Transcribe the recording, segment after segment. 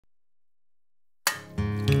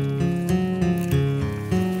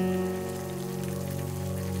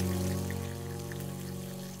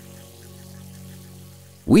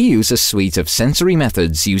We use a suite of sensory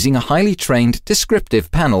methods using a highly trained descriptive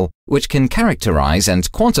panel which can characterize and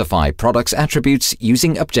quantify products' attributes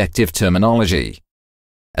using objective terminology.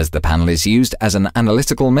 As the panel is used as an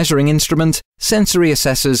analytical measuring instrument, sensory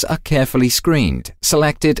assessors are carefully screened,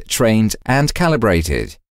 selected, trained, and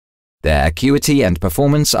calibrated. Their acuity and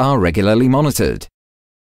performance are regularly monitored.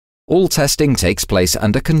 All testing takes place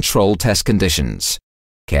under controlled test conditions.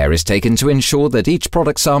 Care is taken to ensure that each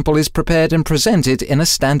product sample is prepared and presented in a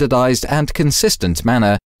standardized and consistent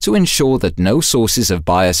manner to ensure that no sources of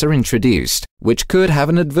bias are introduced, which could have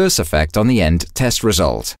an adverse effect on the end test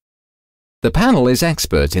result. The panel is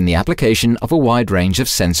expert in the application of a wide range of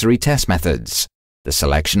sensory test methods. The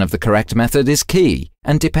selection of the correct method is key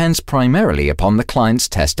and depends primarily upon the client's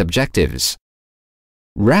test objectives.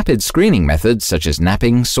 Rapid screening methods such as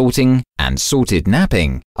napping, sorting, and sorted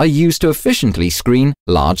napping are used to efficiently screen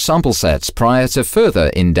large sample sets prior to further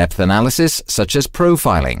in-depth analysis such as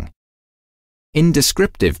profiling. In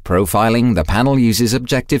descriptive profiling, the panel uses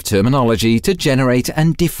objective terminology to generate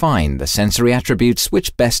and define the sensory attributes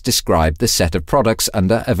which best describe the set of products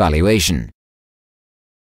under evaluation.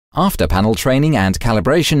 After panel training and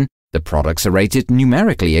calibration, the products are rated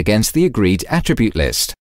numerically against the agreed attribute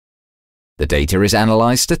list. The data is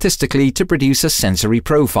analyzed statistically to produce a sensory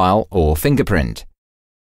profile or fingerprint.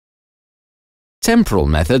 Temporal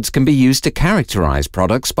methods can be used to characterize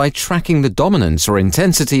products by tracking the dominance or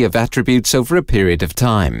intensity of attributes over a period of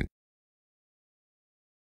time.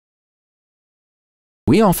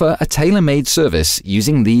 We offer a tailor-made service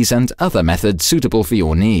using these and other methods suitable for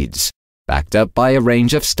your needs, backed up by a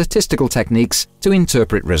range of statistical techniques to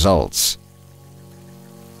interpret results.